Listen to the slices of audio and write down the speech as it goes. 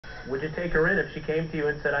Would you take her in if she came to you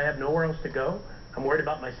and said, I have nowhere else to go? I'm worried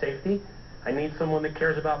about my safety. I need someone that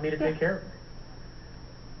cares about me to take care of me.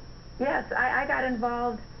 Yes, I got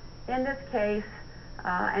involved in this case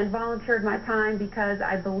and volunteered my time because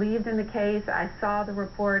I believed in the case. I saw the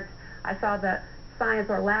reports. I saw the science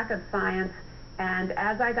or lack of science. And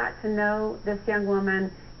as I got to know this young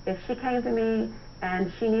woman, if she came to me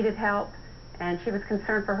and she needed help and she was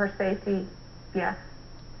concerned for her safety, yes.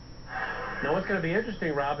 Now, what's going to be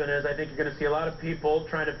interesting, Robin, is I think you're going to see a lot of people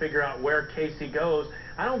trying to figure out where Casey goes.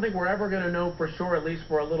 I don't think we're ever going to know for sure, at least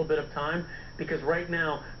for a little bit of time, because right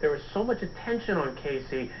now there is so much attention on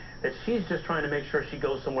Casey that she's just trying to make sure she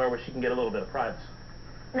goes somewhere where she can get a little bit of privacy.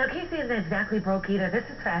 Now, Casey isn't exactly broke either. This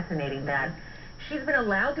is fascinating, that she's been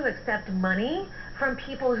allowed to accept money from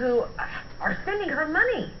people who are sending her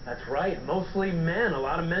money. That's right. Mostly men. A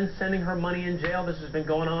lot of men sending her money in jail. This has been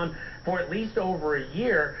going on for at least over a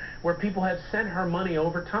year, where people have sent her money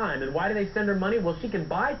over time. And why do they send her money? Well, she can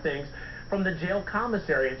buy things from the jail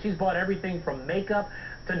commissary, and she's bought everything from makeup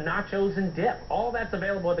to nachos and dip. All that's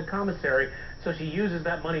available at the commissary, so she uses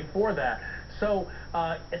that money for that. So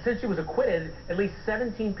since she was acquitted, at least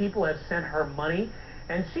 17 people have sent her money.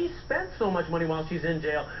 And she spent so much money while she's in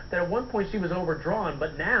jail that at one point she was overdrawn,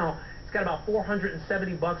 but now she's got about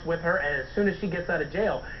 $470 with her, and as soon as she gets out of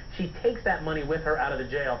jail, she takes that money with her out of the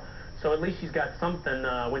jail. So at least she's got something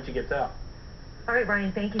when she gets out. All right,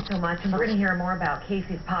 Ryan, thank you so much. And we're going to hear more about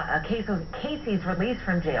Casey's release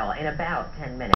from jail in about 10 minutes.